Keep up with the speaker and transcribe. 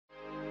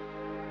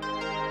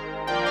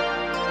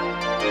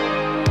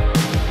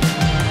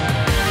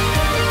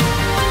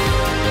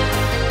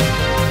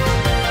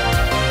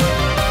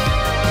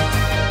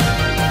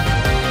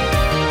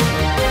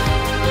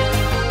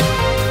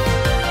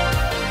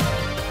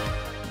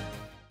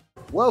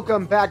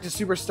Welcome back to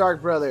Super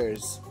Stark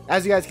Brothers.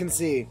 As you guys can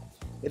see,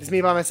 it is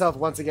me by myself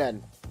once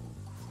again.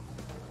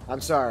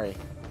 I'm sorry.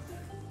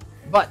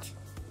 But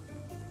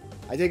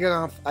I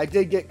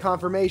did get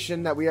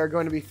confirmation that we are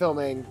going to be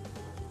filming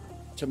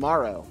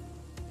tomorrow.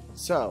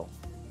 So,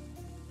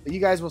 you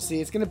guys will see.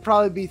 It's going to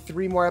probably be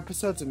 3 more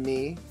episodes of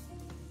me.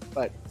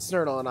 But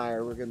Snurtle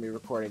and we're going to be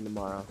recording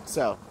tomorrow.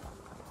 So,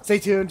 stay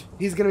tuned.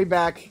 He's going to be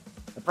back.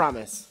 I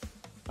promise.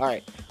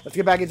 Alright, let's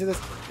get back into this.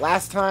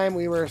 Last time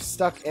we were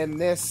stuck in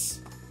this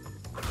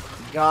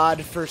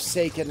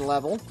God-forsaken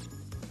level.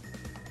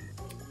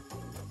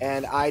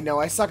 And I know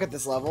I suck at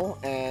this level,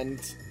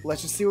 and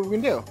let's just see what we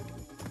can do.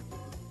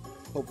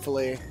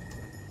 Hopefully,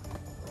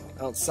 I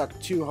don't suck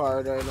too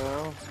hard right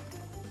now.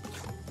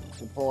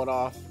 Can pull it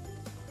off.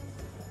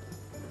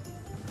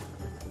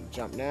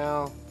 Jump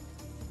now.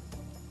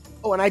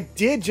 Oh, and I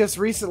did just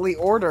recently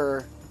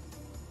order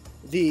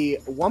the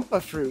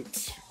Wumpa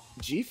Fruit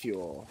G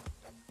Fuel.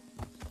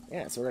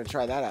 Yeah, so we're going to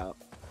try that out.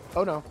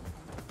 Oh, no.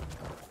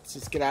 Let's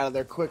just get out of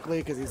there quickly,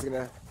 because he's going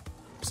to...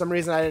 For some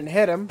reason, I didn't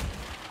hit him.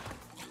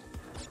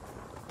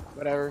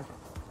 Whatever.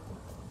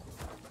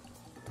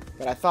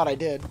 But I thought I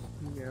did.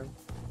 Yeah.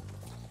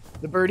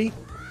 The birdie.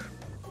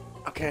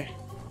 Okay.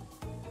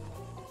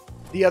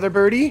 The other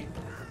birdie.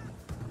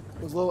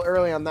 It was a little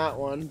early on that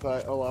one,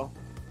 but oh well.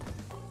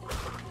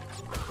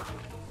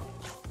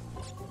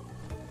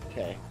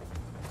 Okay.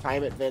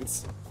 Time it,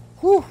 Vince.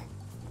 Whew!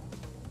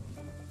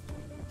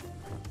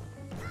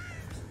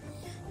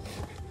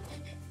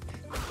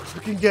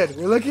 Looking good.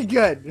 We're looking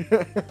good.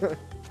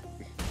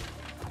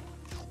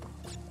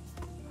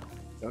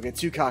 Don't get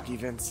too cocky,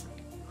 Vince.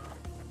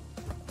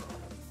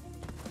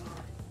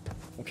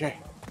 Okay.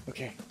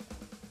 Okay.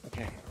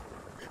 Okay.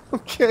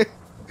 Okay.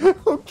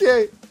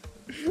 Okay.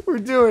 We're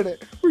doing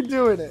it. We're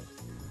doing it.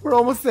 We're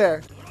almost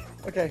there.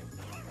 Okay.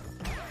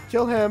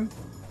 Kill him.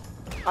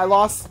 I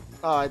lost.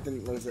 Oh, I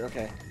didn't lose it.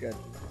 Okay, good.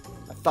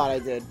 I thought I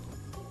did.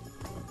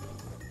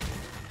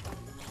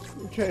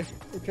 Okay.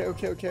 Okay,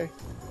 okay, okay.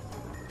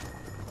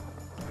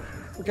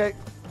 Okay.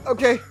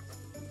 Okay.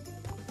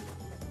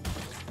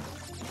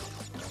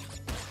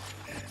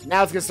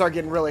 Now it's gonna start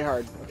getting really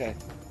hard. Okay.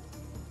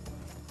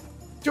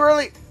 Too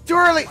early! Too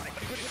early!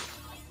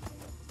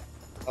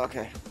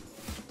 Okay.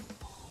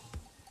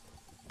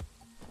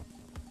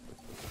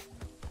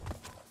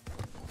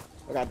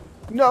 Oh god.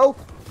 No!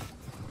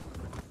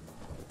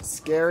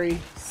 Scary,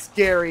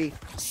 scary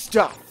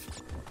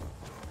stuff.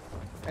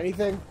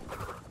 Anything?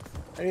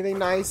 Anything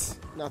nice?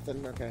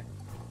 Nothing. Okay.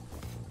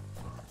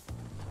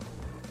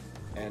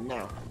 And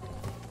now.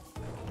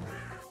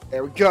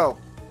 There we go.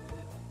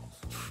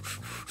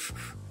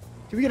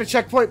 Can we get a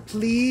checkpoint,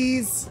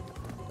 please?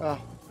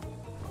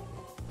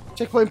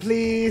 Checkpoint,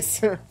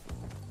 please.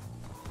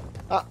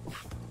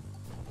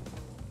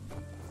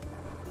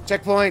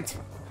 Checkpoint.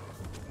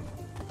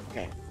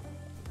 Okay.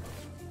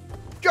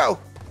 Go!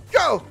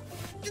 Go!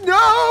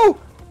 No!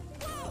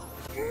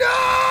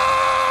 No!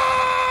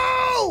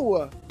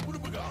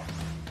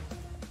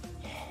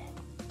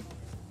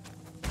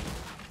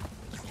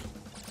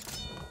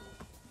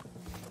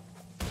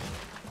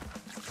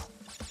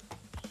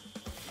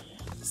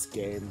 This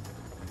game.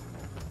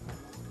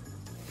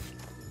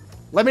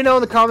 Let me know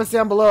in the comments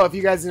down below if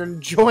you guys are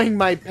enjoying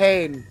my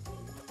pain.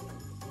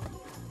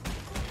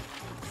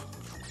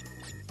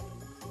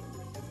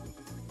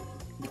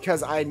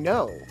 Because I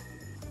know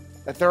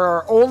that there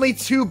are only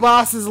 2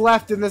 bosses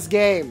left in this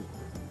game.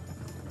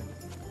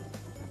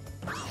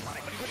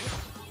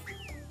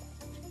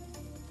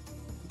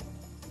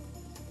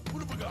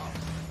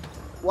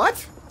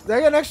 What? Did I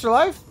get an extra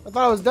life? I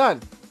thought I was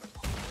done.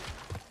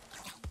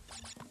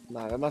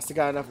 Nah, I must have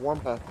got enough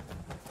Wumpa.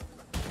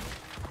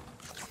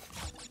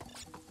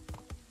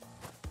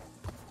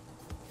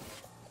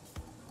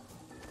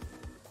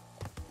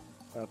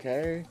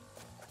 Okay.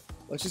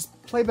 Let's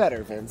just play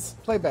better, Vince.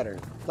 Play better.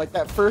 Like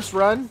that first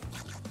run,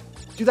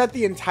 do that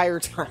the entire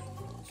time.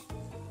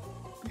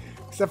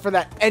 Except for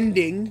that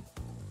ending.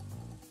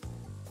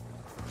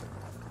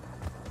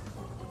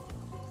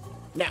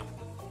 Now.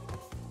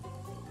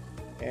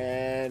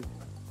 And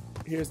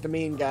here's the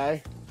mean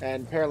guy.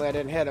 And apparently I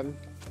didn't hit him.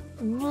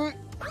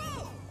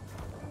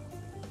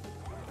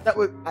 That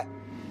was...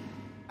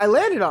 I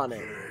landed on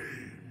it.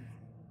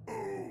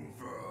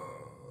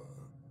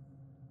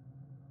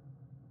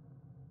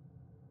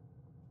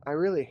 I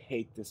really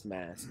hate this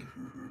mask.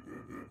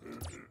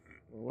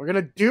 We're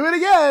gonna do it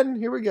again!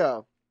 Here we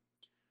go.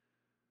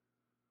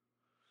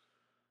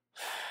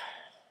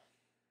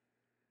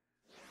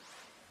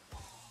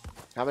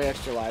 How many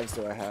extra lives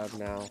do I have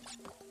now?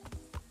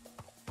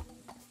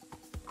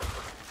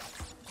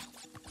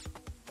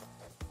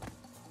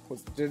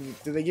 Did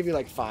they give you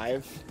like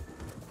 5?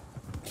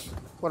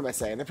 What am I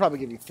saying? They probably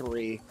give you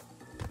 3.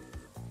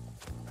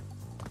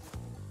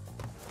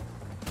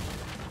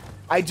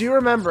 I do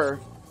remember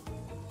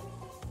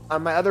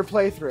on my other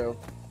playthrough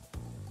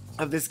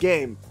of this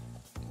game,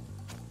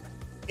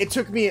 it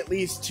took me at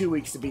least 2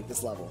 weeks to beat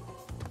this level.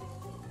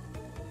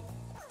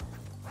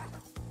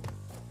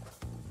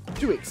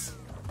 2 weeks.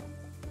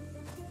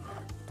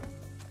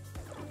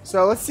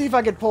 So let's see if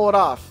I can pull it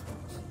off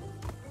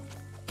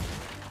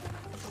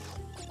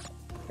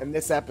in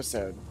this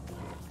episode.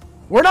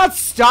 We're not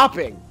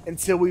stopping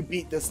until we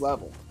beat this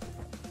level.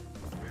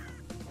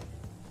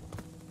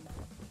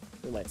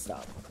 We might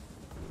stop.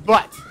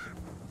 But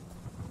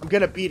I'm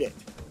gonna beat it.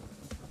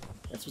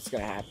 That's what's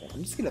gonna happen.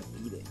 I'm just gonna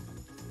beat it.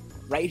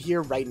 Right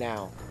here, right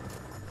now.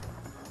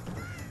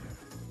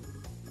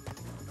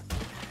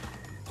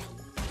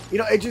 You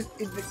know,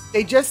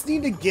 they just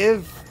need to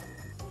give,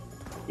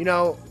 you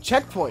know,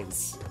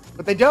 checkpoints.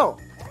 But they don't.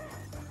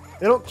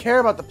 They don't care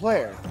about the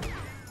player.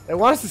 They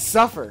want us to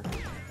suffer.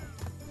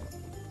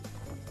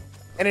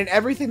 And in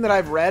everything that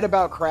I've read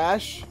about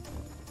Crash,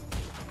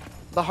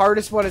 the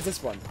hardest one is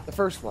this one. The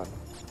first one.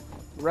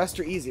 The rest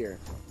are easier.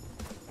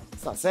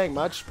 It's not saying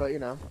much, but you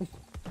know.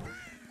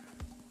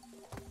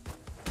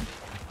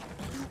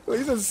 At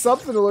least there's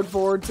something to look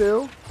forward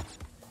to.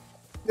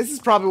 This is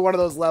probably one of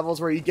those levels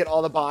where you get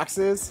all the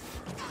boxes.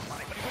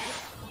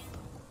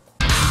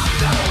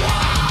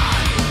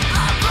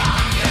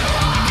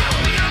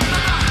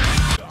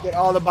 Get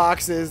all the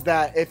boxes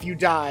that if you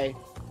die,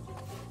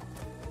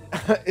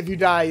 if you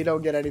die, you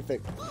don't get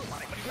anything.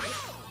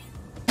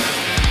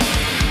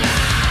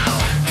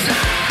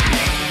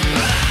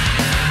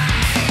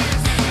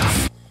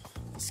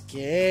 This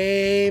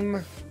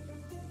game.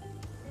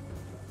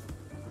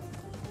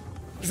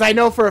 Because I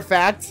know for a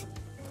fact,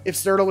 if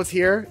Snurtle was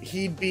here,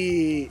 he'd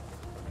be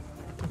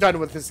done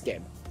with this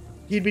game.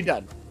 He'd be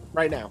done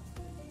right now.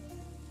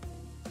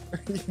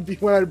 He'd be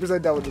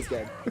 100% done with this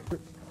game.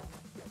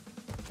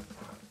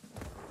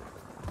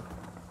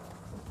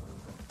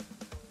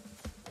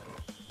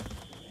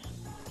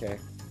 Okay.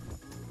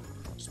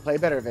 Just play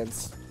better,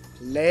 Vince.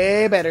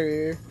 Play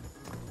better.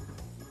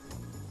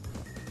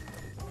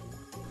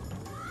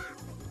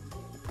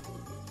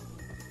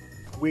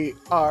 We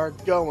are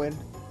going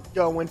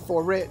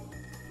for it.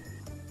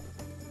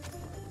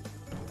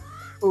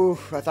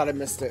 Oof, I thought I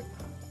missed it.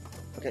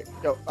 Okay,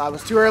 go. I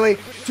was too early.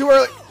 Too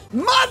early.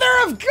 Mother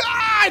of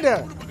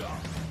God!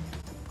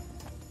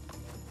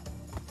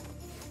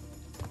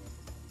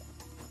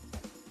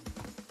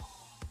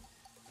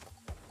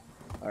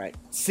 Alright,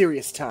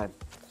 serious time.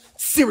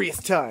 Serious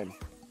time.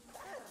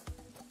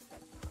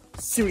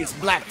 Serious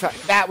black time.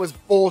 That was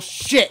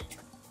bullshit.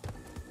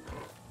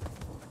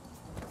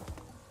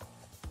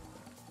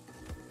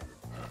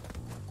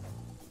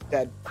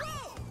 Dead.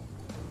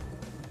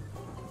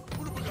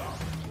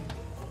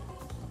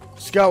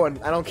 Just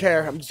going. I don't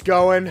care. I'm just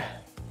going.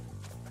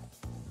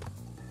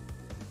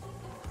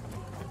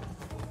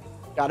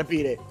 Gotta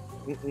beat it.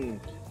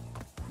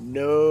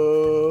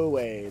 No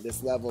way.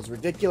 This level's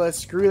ridiculous.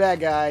 Screw that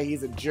guy.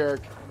 He's a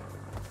jerk.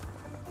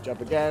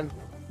 Jump again.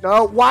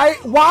 No. Why?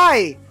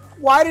 Why?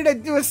 Why did I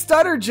do a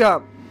stutter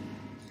jump?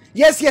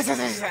 Yes, yes, yes,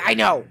 yes. I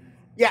know.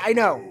 Yeah, I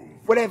know.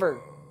 Whatever.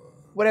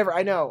 Whatever.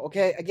 I know.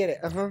 Okay, I get it.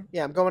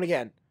 Yeah, I'm going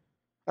again.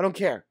 I don't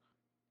care.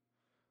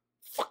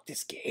 Fuck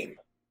this game.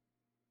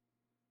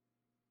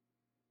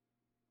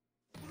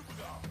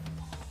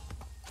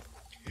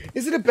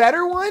 Is it a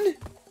better one?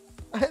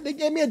 They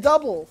gave me a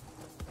double.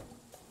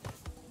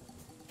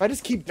 If I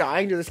just keep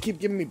dying, do they just keep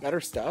giving me better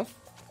stuff?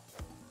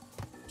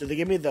 Do they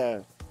give me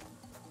the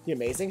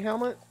amazing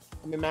helmet?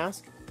 The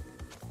mask?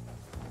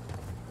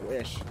 I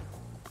wish.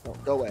 Oh,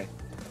 go away.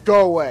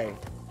 Go away,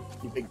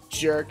 you big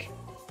jerk.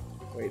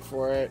 Wait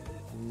for it.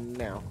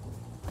 Now.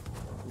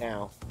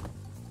 Now.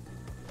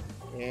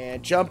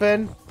 And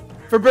jumping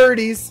for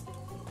birdies.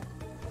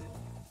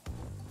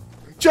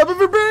 Jumping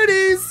for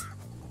birdies!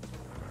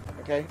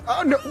 Okay.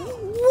 Oh, no.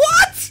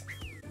 What?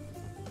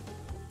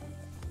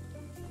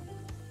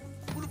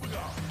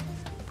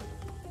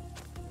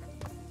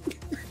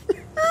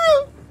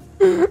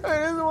 I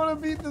just want to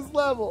beat this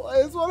level.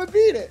 I just want to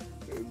beat it.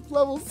 This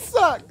level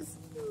sucks.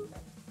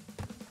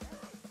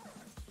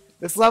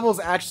 This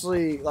level's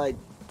actually, like,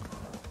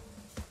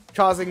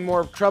 causing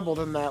more trouble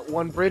than that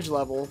one bridge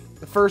level.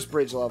 The first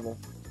bridge level.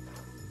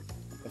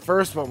 The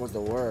first one was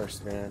the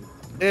worst, man.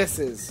 This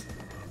is...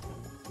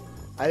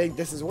 I think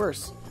this is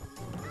worse.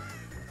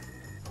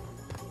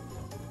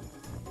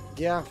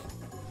 Yeah.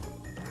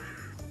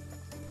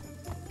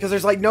 Because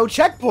there's, like, no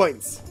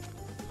checkpoints.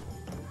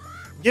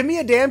 Give me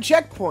a damn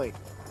checkpoint.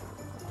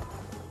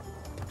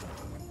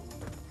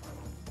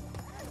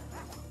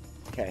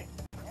 Okay.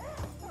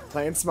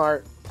 Playing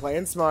smart.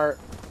 Playing smart.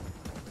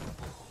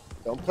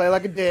 Don't play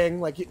like a ding.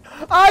 Like you...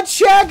 A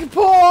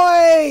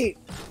checkpoint!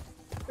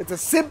 It's a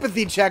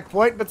sympathy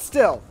checkpoint, but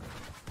still.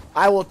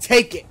 I will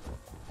take it.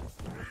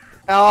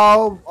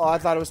 Oh, I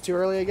thought it was too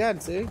early again,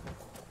 see?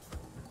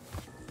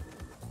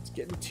 It's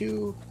getting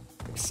too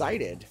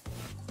excited.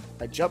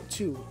 I jumped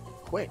too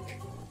quick.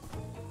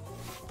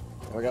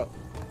 There we go.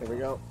 There we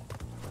go.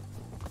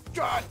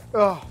 God!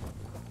 Oh.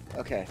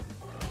 Okay.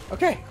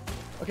 Okay.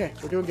 Okay,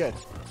 we're doing good.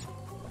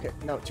 Okay,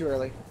 no, too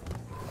early.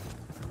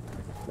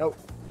 Nope.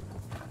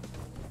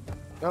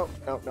 No,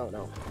 no, no,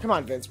 no. Come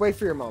on, Vince. Wait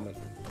for your moment.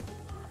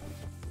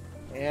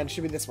 And it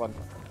should be this one.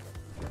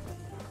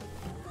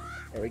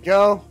 There we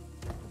go.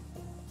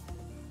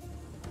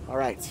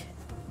 Alright.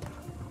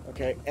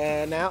 Okay,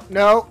 and now...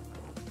 No!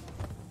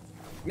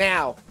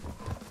 Now.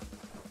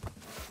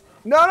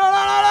 No, no, no,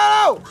 no,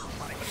 no, no!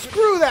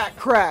 Screw that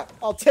crap.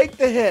 I'll take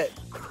the hit.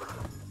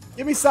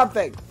 Give me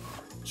something.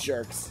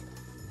 Jerks.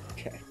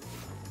 Okay.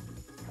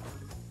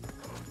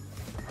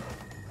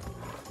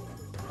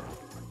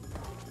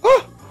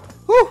 Oh!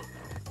 Whew!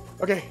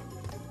 Okay.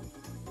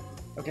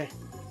 Okay.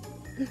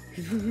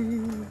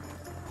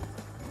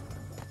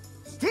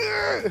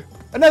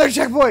 Another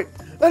checkpoint!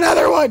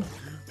 Another one!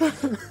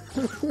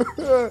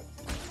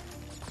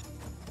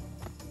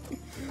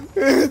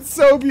 It's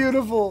so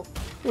beautiful.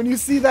 When you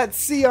see that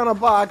C on a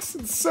box,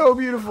 it's so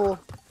beautiful.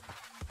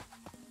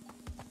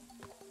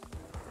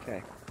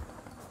 Okay.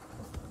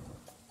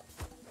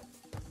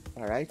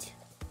 Alright.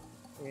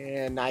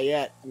 And not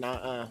yet.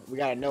 Nuh-uh. We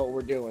gotta know what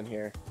we're doing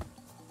here.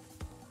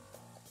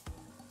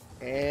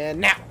 And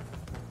now.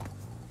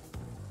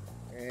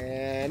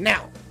 And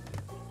now.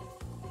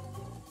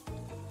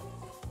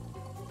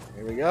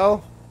 Here we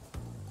go.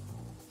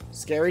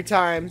 Scary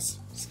times.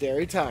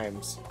 Scary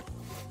times.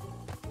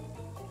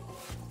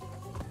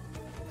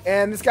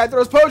 And this guy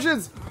throws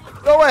potions!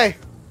 Go away!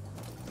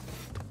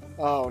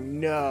 Oh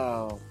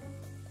no.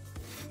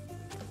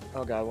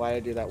 Oh god, why did I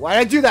do that? Why did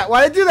I do that?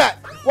 Why did I do that?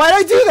 Why did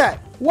I do that?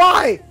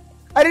 Why?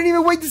 I didn't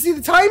even wait to see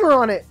the timer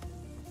on it.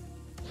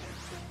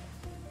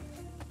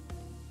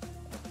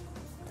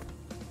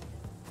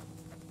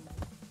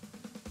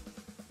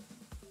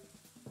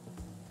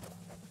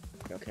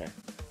 Okay.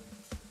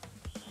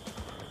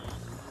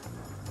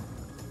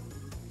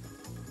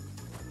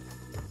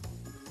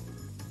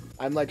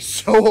 I'm like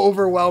so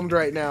overwhelmed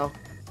right now.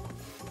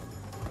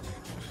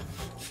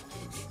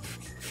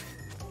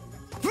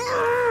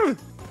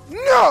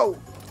 No!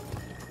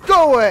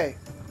 Go away!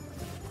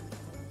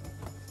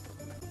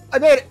 I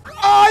made it! Oh,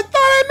 I thought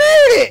I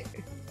made it!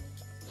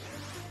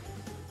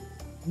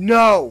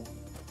 No!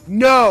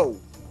 No!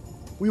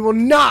 We will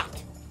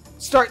not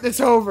start this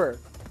over!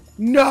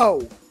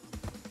 No!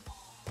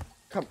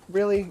 Come,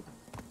 really?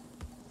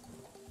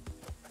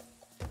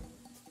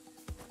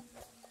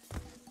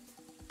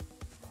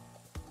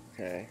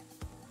 Okay.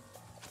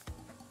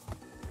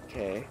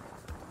 Okay.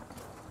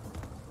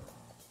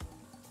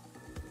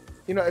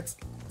 You know, this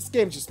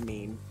game's just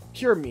mean.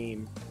 Pure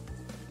mean.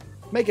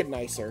 Make it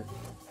nicer.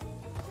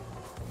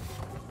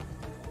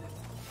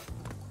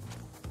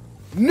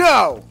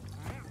 No!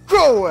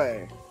 Go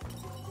away!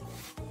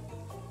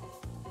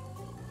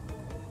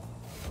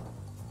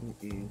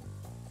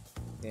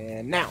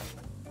 And now.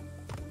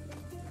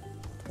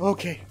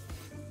 Okay.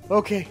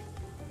 Okay.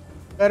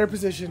 Better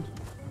position.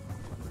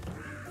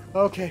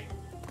 Okay.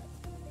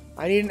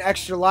 I need an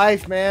extra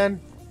life,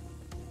 man.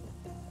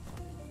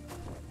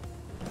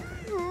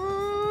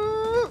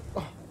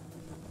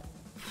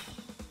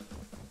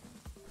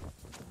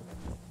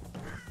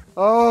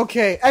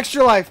 Okay,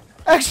 extra life.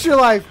 Extra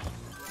life.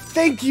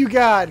 Thank you,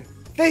 God.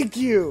 Thank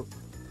you.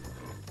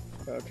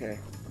 Okay.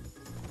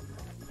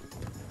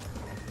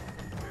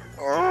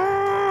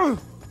 I'm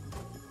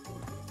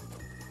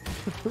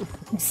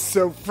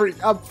so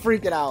I'm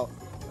freaking out.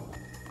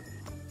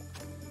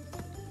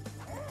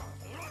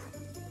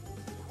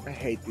 I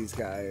hate these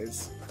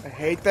guys. I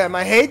hate them.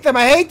 I hate them.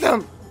 I hate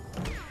them.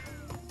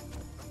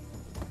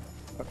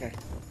 Okay.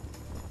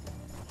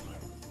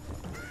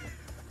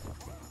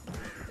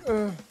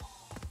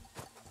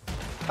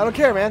 I don't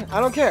care, man.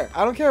 I don't care.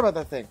 I don't care about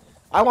that thing.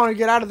 I want to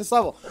get out of this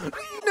level.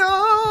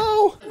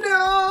 No!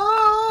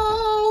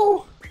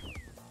 No!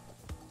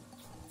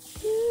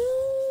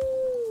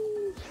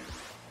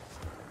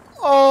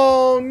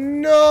 Oh,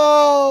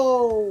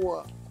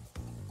 no!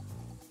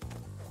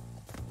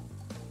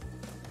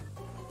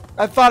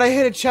 I thought I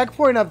hit a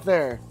checkpoint up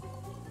there.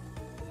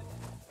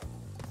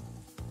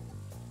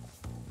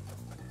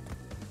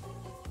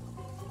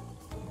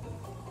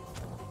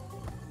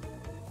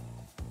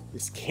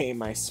 This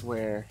game, I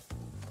swear.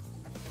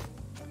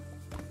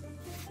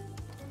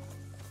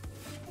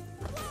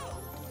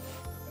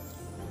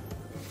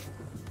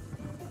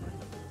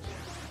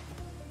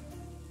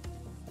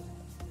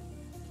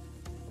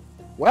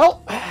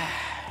 Well,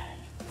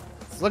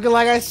 it's looking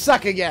like I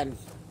suck again.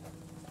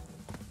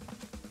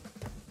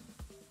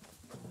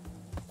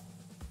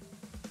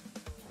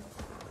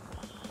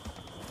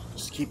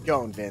 Just keep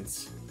going,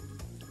 Vince.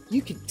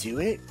 You can do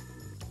it.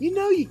 You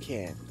know you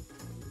can.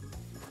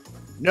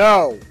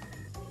 No!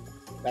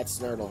 That's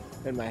Snurtle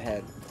in my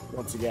head,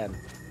 once again.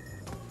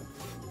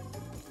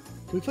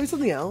 Can we play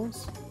something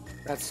else?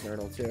 That's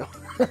Snurtle, too.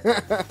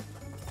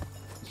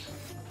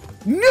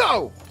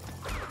 No!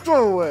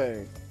 Go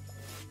away!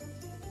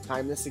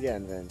 Time this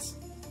again, Vince.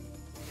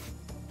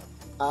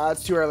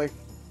 It's too early.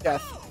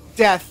 Death.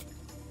 Death!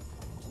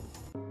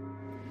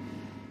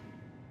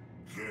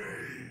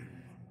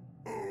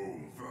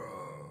 Game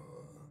over.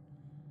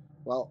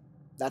 Well,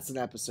 that's an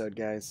episode,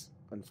 guys.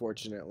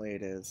 Unfortunately,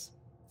 it is.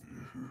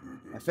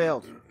 I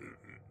failed.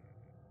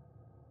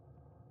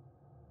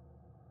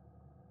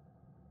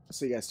 I'll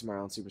see you guys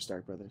tomorrow on Super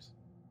Stark Brothers.